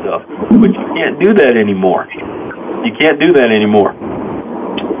of that stuff, but you can't do that anymore. You can't do that anymore.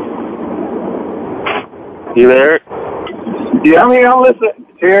 You there? Yeah, I'm here. I'm listening,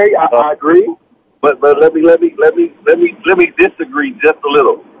 Terry. I agree, but let me disagree just a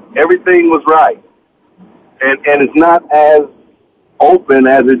little. Everything was right, and it's not as open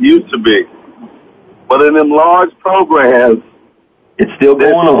as it used to be. But in them large programs, it's still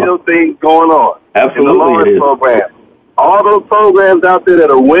going on. There's still things going on. Absolutely, in the large programs. All those programs out there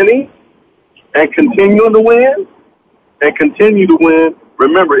that are winning and continuing to win and continue to win.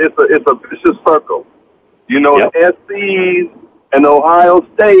 Remember, it's a vicious circle. The SCs and the Ohio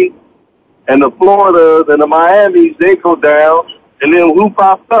State and the Floridas and the Miamis, they go down, and then who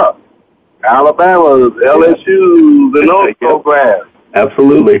pops up? Alabama's, LSU's, and those programs.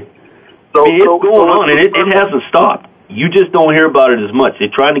 Absolutely. So it's going on, and it hasn't stopped. You just don't hear about it as much. They're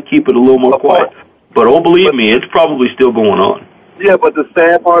trying to keep it a little more quiet. But believe me, it's probably still going on. Yeah, but the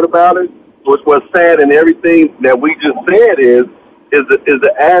sad part about it, what's sad in everything that we just said is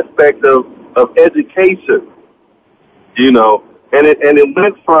the aspect of education. And it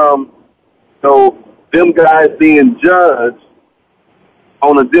went from them guys being judged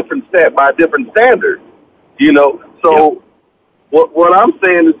on a different by a different standard. So what I'm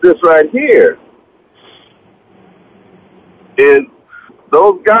saying is this right here. Is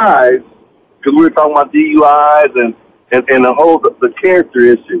those guys, because we were talking about DUIs and the character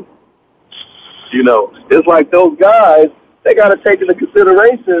issue. It's like those guys, they got to take into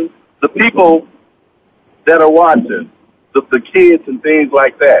consideration the people that are watching, the kids and things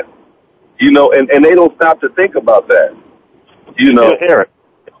like that. And they don't stop to think about that. Eric,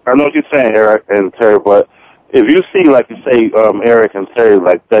 I know what you're saying, Eric and Terry, but if you see, like you say, Eric and Terry,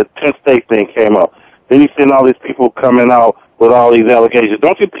 like that Penn State thing came up, then you see all these people coming out with all these allegations.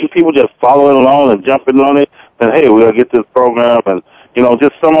 Don't you think people just following along and jumping on it? And, hey, we're going to get this program. And,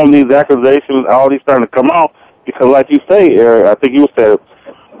 just some of these accusations, all these starting to come out. Because, like you say, Eric, I think you said,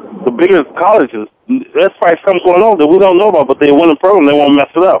 the bigger colleges, there's probably something going on that we don't know about, but they win the program, they won't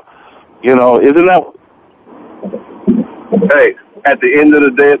mess it up. Isn't that? Hey, at the end of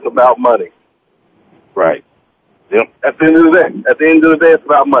the day, it's about money. Right. Yep. At the end of the day, it's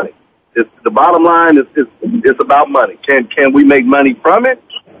about money. The bottom line is it's about money. Can we make money from it,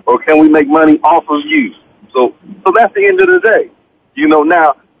 or can we make money off of you? So that's the end of the day.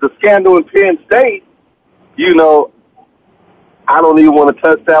 Now the scandal in Penn State, I don't even want to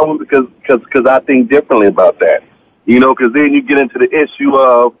touch that one because I think differently about that. Because then you get into the issue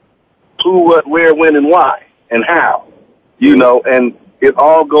of who, what, where, when, and why, and how. And it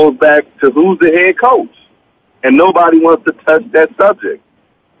all goes back to who's the head coach, and nobody wants to touch that subject.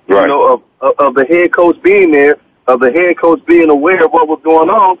 Right. Of the head coach being there, of the head coach being aware of what was going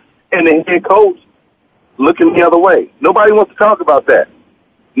on, and the head coach looking the other way. Nobody wants to talk about that.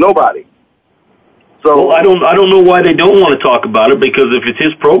 Nobody. So I don't know why they don't want to talk about it, because if it's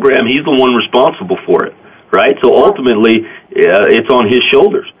his program, he's the one responsible for it, right? So ultimately, it's on his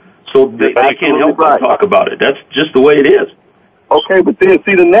shoulders. So they can't help but talk about it. That's just the way it is. Okay, but then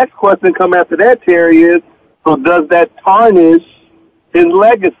see the next question come after that, Terry, is so does that tarnish his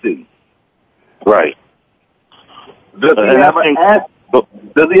legacy? Right. Does he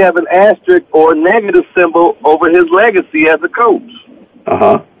have an asterisk or negative symbol over his legacy as a coach?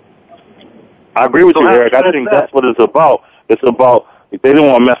 Uh-huh. I agree with you, Eric. I think that's what it's about. It's about they didn't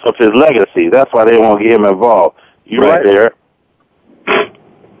want to mess up his legacy. That's why they didn't want to get him involved. You're right, Eric.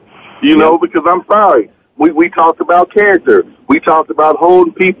 You know, because I'm sorry. We talked about character. We talked about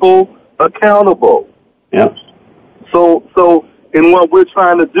holding people accountable. Yeah. So in what we're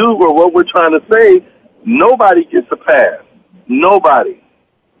trying to do or what we're trying to say, nobody gets a pass. Nobody.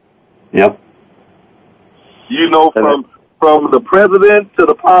 Yep. You know, from the president to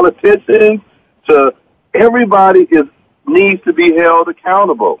the politicians to everybody needs to be held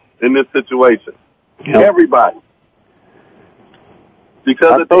accountable in this situation. Yep. Everybody.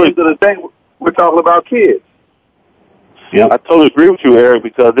 Because at the end of the day, we're talking about kids. Yeah, I totally agree with you, Eric,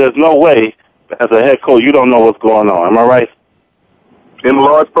 because there's no way, as a head coach, you don't know what's going on. Am I right? In a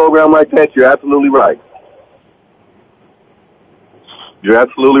large program like that, you're absolutely right. You're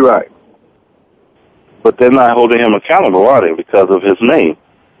absolutely right. But they're not holding him accountable, are they, because of his name?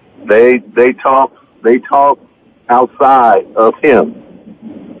 They talk outside of him.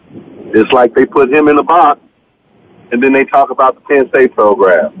 It's like they put him in a box, and then they talk about the Penn State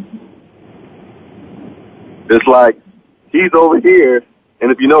program. It's like he's over here,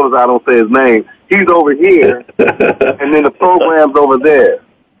 and if you notice, I don't say his name. He's over here, and then the program's over there.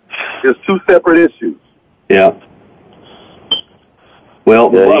 It's two separate issues. Yeah. Well,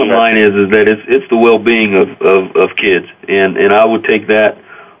 the bottom line is that it's the well-being of kids, and I would take that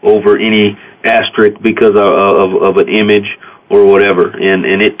over any asterisk because of an image or whatever. And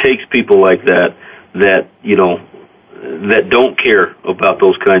it takes people like that you know that don't care about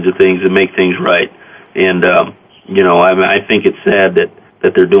those kinds of things and make things right. And you know, I mean, I think it's sad that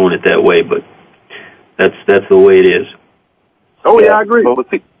they're doing it that way, but that's the way it is. Oh yeah, I agree. But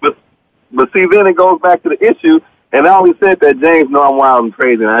see, then it goes back to the issue. And I always said that, James, know I'm wild and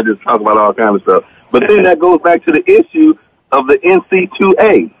crazy, and I just talk about all kinds of stuff. But then that goes back to the issue of the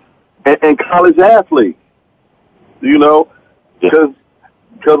NC2A and college athletes, you know, because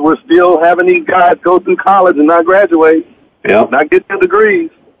we're still having these guys go through college and not graduate, not get their degrees.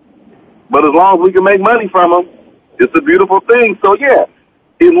 But as long as we can make money from them, it's a beautiful thing. So, yeah,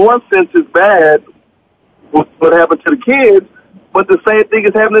 in one sense it's bad what happened to the kids, but the same thing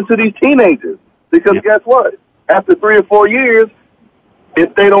is happening to these teenagers. Because guess what? After 3 or 4 years,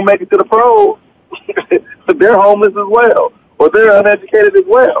 if they don't make it to the pros, they're homeless as well, or they're uneducated as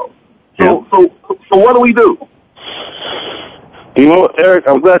well. So what do we do? You know, Eric,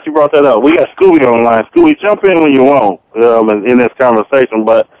 I'm glad you brought that up. We got Scooby on the line. Scooby, jump in when you want in this conversation.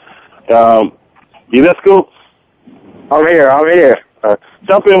 But you there, Scoob? I'm here.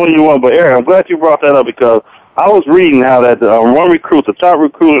 Jump in when you want. But Eric, I'm glad you brought that up because I was reading how that one recruit, the top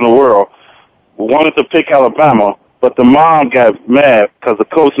recruit in the world, wanted to pick Alabama, but the mom got mad because the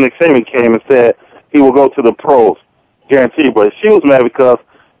coach, Nick Saban, came and said he will go to the pros, guaranteed. But she was mad because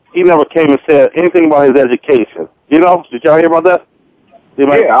he never came and said anything about his education. You know, did y'all hear about that? I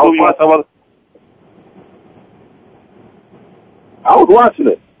was watching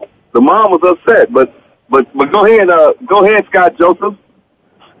it. The mom was upset, but go ahead, Scott Joseph.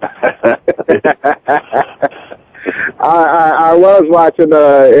 I was watching,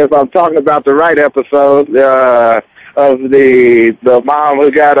 if I'm talking about the right episode, of the mom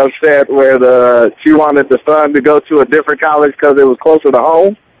who got upset where she wanted the son to go to a different college because it was closer to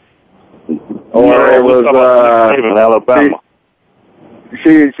home. Or it was Alabama.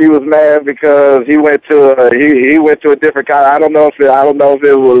 She was mad because he went to a different college. I don't know if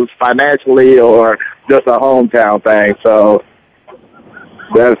it was financially or just a hometown thing. So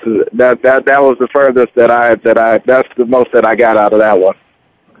that was the furthest that's the most that I got out of that one.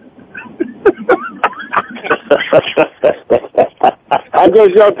 I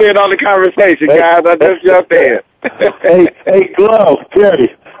just jumped in on the conversation, guys. I just jumped in. hey, Glove,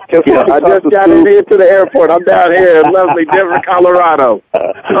 Terry. I just got into the airport. I'm down here in lovely Denver, Colorado.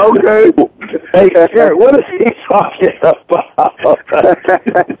 Okay. Hey, Terry, what is he talking about?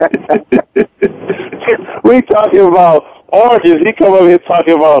 We talking about oranges. He come over here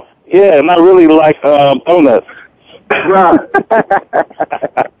talking about, and I really like donuts. Right.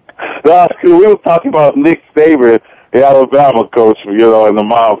 That's cool. We were talking about Nick Saban, the Alabama coach, and the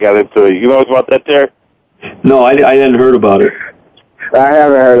mom got into it. You know about that, Terry? No, I hadn't heard about it. I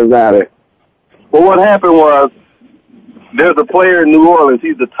haven't heard about it. Well, what happened was there's a player in New Orleans.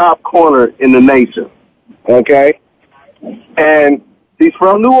 He's the top corner in the nation. Okay. And he's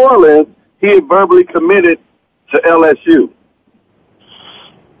from New Orleans. He had verbally committed to LSU.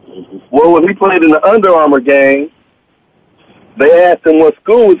 Well, when he played in the Under Armour game, they asked him what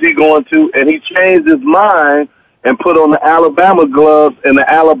school was he going to, and he changed his mind and put on the Alabama gloves and the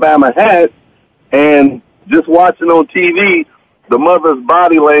Alabama hat. And just watching on TV, the mother's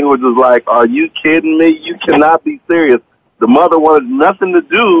body language was like, are you kidding me? You cannot be serious. The mother wanted nothing to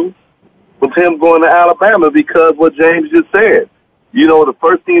do with him going to Alabama because what James just said. You know, the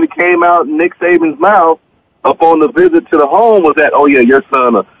first thing that came out in Nick Saban's mouth upon the visit to the home was that, oh, yeah, your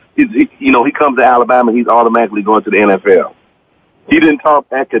son, he comes to Alabama, he's automatically going to the NFL. He didn't talk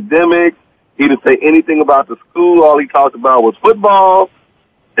academics. He didn't say anything about the school. All he talked about was football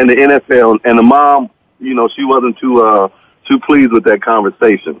and the NFL. And the mom, you know, she wasn't too pleased with that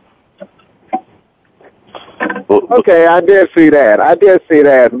conversation. Okay, I did see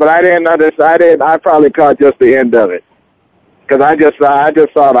that, but I didn't understand. I probably caught just the end of it because I just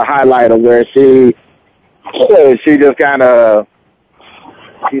saw the highlight of where she just kind of,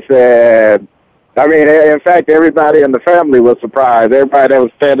 she said, I mean, in fact, everybody in the family was surprised. Everybody that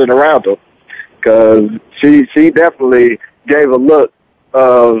was standing around her, because she definitely gave a look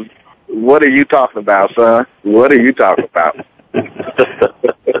of, what are you talking about, son? What are you talking about?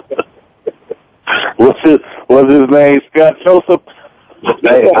 Was his name Scott Joseph?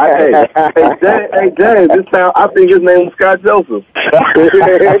 Hey, James, I think his name was Scott Joseph.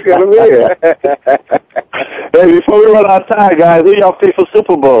 Hey, before we run out of time, guys, who y'all pick for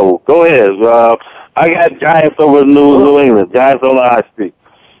Super Bowl? Go ahead. I got Giants over New England. Giants on the high street.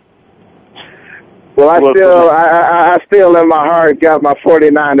 Well, I still in my heart got my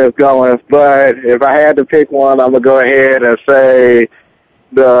 49ers going, but if I had to pick one, I'm going to go ahead and say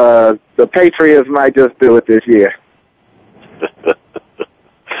the Patriots might just do it this year.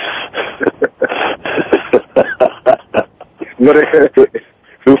 But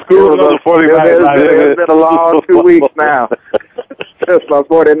it's been a long 2 weeks now since my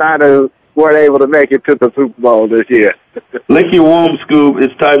 49ers weren't able to make it to the Super Bowl this year. Lick your womb, Scoob.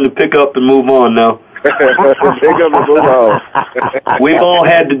 It's time to pick up and move on now. Pick up and move on. We've all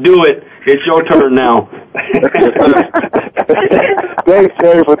had to do it. It's your turn now. Thanks,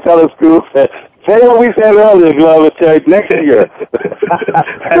 Terry, for telling Scoob. Say what we said earlier, Glover, Terry, next year.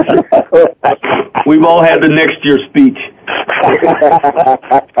 We've all had the next year speech.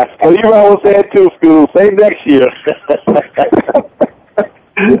 Well, you almost said too, Scoob. Say next year.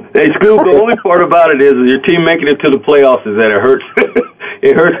 Hey, Scoob, the only part about it is your team making it to the playoffs is that it hurts.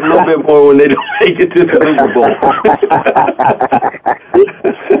 It hurts a little bit more when they don't make it to the Super Bowl.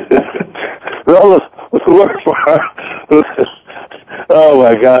 Well, let's work for her. Oh,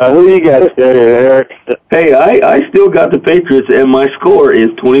 my God. Who you got there, Eric? Hey, I still got the Patriots, and my score is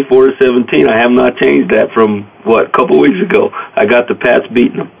 24-17. I have not changed that from, a couple weeks ago. I got the Pats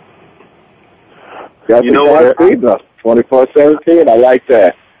beating them. You know what? 24-17. I like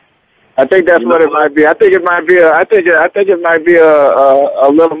that. I think that's what it might be. I think it might be a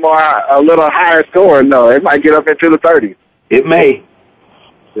little higher score. No, it might get up into the 30s. It may.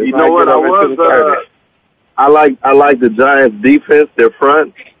 You know what? I like the Giants' defense, their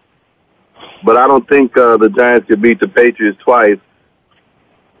front, but I don't think the Giants could beat the Patriots twice,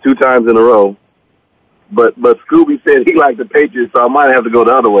 2 times in a row. But Scooby said he liked the Patriots, so I might have to go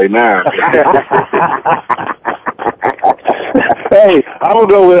the other way now. Hey, I will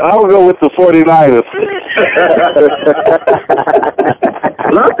go with the 49ers.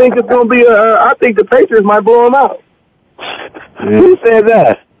 Well, I think it's going to be I think the Patriots might blow them out. Who said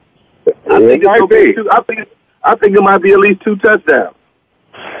that? I think it might be at least 2 touchdowns.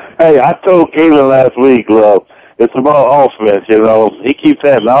 Hey, I told Caitlin last week, love, it's about offense, you know. He keeps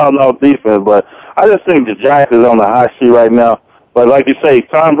saying, I don't know defense, but I just think the Giants is on the high street right now. But like you say,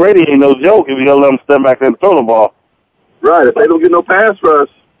 Tom Brady ain't no joke if you're going to let him step back and throw the ball. Right, if they don't get no pass rush.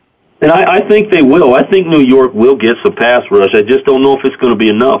 And I think they will. I think New York will get some pass rush. I just don't know if it's going to be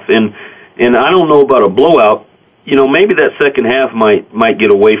enough. And I don't know about a blowout. You know, maybe that second half might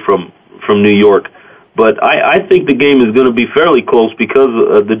get away from New York. But I think the game is going to be fairly close because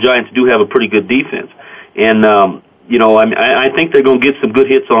the Giants do have a pretty good defense. And, I think they're going to get some good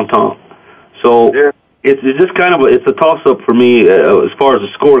hits on Tom. So it's just kind of it's a toss-up for me as far as the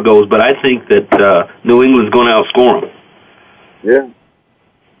score goes, but I think that New England's going to outscore them. Yeah.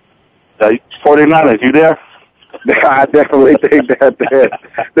 49ers, you there? I definitely think that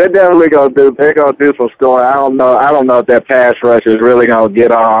they're definitely going to do. They're going to do some scoring. I don't know if that pass rush is really going to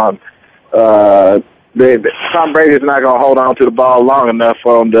get on. Tom Brady's not going to hold on to the ball long enough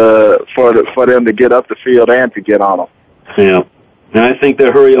for them to get up the field and to get on them. Yeah, and I think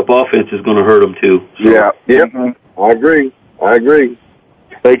their hurry-up offense is going to hurt them too. So. Yeah. Mm-hmm. I agree.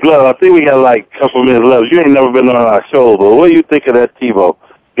 Hey, Glove, I think we got like a couple minutes left. You ain't never been on our show, but what do you think of that Tebow?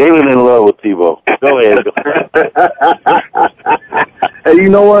 Galen in love with Tebow. Go ahead. Hey, you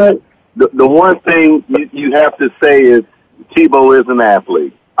know what? The one thing you have to say is Tebow is an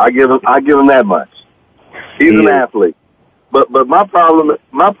athlete. I give him that much. He's an athlete. But my problem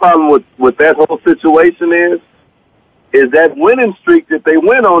with that whole situation is that winning streak that they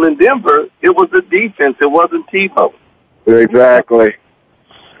went on in Denver, it was the defense. It wasn't Tebow. Exactly.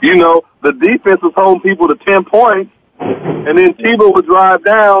 You know, the defense was holding people to 10 points, and then Tebow would drive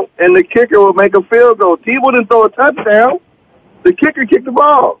down, and the kicker would make a field goal. Tebow didn't throw a touchdown. The kicker kicked the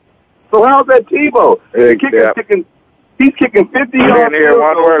ball. So how's that Tebow? The kicker's he's kicking 50 yards. I didn't hear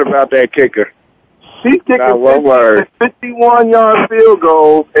one word about that kicker. He's kicking 51-yard field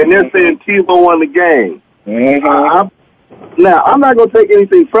goals, and they're saying Tebow won the game. Mm-hmm. Now, I'm not going to take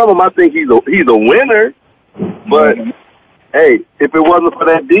anything from him. I think he's a winner. But, hey, if it wasn't for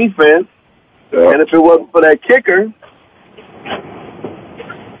that defense and if it wasn't for that kicker,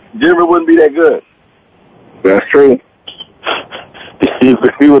 Denver wouldn't be that good. That's true. If you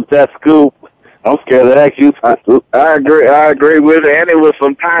agree with that, Scoop, I'm scared to ask you. I agree with it, and it was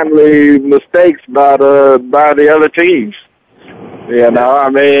some timely mistakes by the other teams. You know, I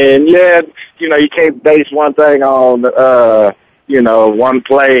mean, yeah, you know, you can't base one thing on, you know, one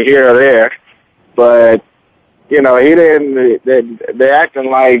play here or there. But, you know, he didn't, they're acting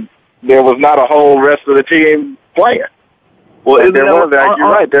like there was not a whole rest of the team playing. Well, there was, you're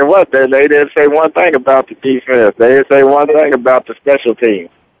right, there was. They didn't say one thing about the defense. They didn't say one thing about the special teams.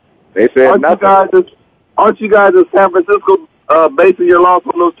 They said nothing. Aren't you guys in San Francisco basing your loss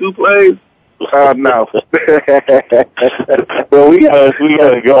on those two plays? No. Well, we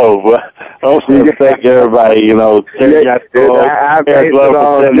gotta go, but I want to thank everybody. You know, I based it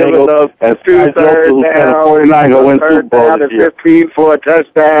on giving up 2 third down, third down and 15 for a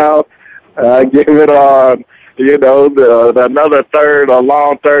touchdown. Give it on, you know, another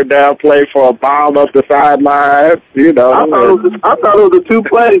long third down play for a bomb up the sideline. You know, I thought it was the 2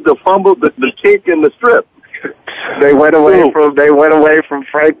 plays: the fumble, the kick, and the strip. They went away from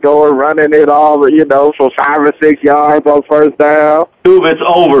Frank Gore running it all, you know, for 5 or 6 yards on first down. Scoop, it's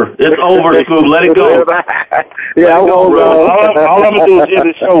over. It's over, Scoop. Let it go. Yeah, hold on. All I'm gonna do is get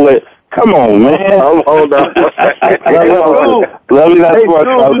the show lit. Come on, man. Hold on. Love you, hey,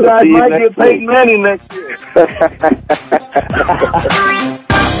 Scoop, you guys might get Peyton Manning next year.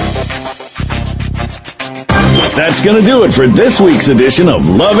 That's going to do it for this week's edition of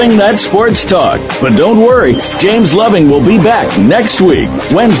Loving That Sports Talk. But don't worry, James Loving will be back next week,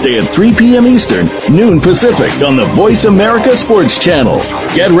 Wednesday at 3 p.m. Eastern, noon Pacific, on the Voice America Sports Channel.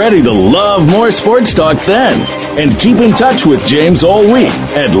 Get ready to love more sports talk then. And keep in touch with James all week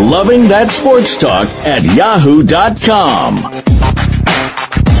at lovingthatsportstalk@yahoo.com.